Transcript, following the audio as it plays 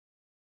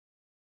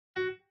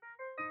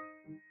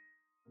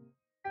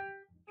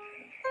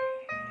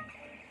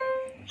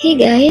Hey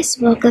guys,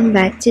 welcome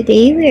back.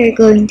 Today we are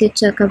going to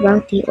talk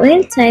about the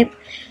oil type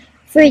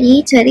for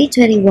the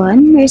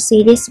 2021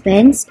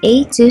 Mercedes-Benz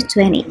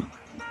A220.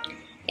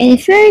 And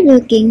if you're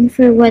looking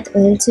for what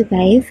oil to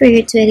buy for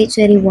your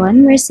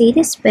 2021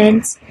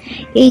 Mercedes-Benz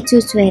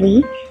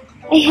A220,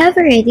 I have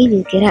already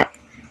looked it up.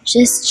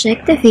 Just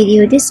check the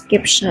video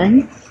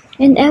description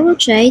and I will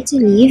try to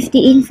leave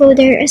the info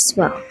there as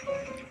well.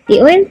 The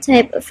oil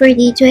type for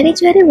the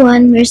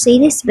 2021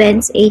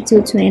 Mercedes-Benz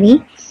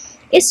A220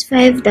 is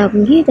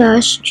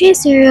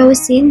 5W-30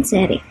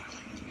 synthetic.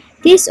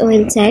 This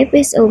oil type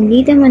is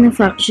only the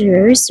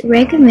manufacturer's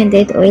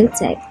recommended oil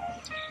type.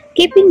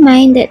 Keep in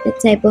mind that the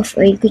type of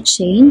oil could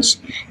change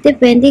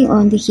depending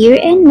on the year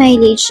and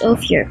mileage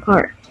of your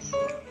car.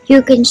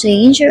 You can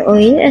change your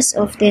oil as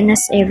often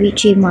as every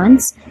 3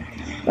 months,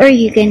 or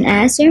you can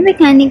ask your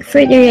mechanic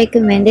for the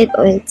recommended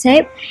oil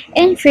type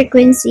and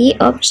frequency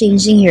of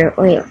changing your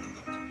oil.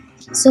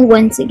 So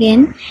once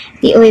again,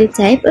 the oil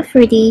type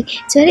for the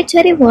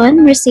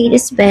 2021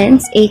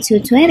 Mercedes-Benz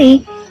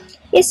A220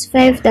 is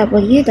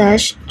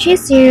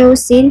 5W-30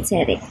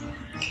 synthetic.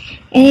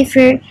 And if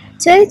your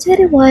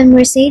 2021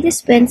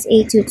 Mercedes-Benz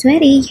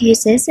A220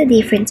 uses a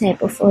different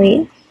type of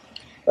oil,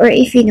 or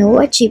if you know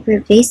a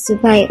cheaper place to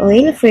buy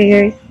oil for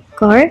your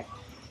car,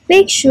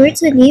 make sure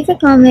to leave a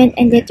comment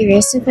and let the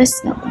rest of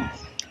us know.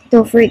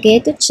 Don't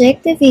forget to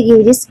check the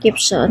video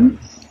description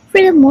for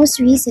the most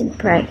recent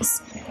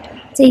price.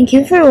 Thank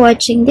you for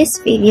watching this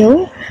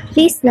video.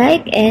 Please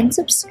like and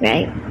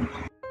subscribe.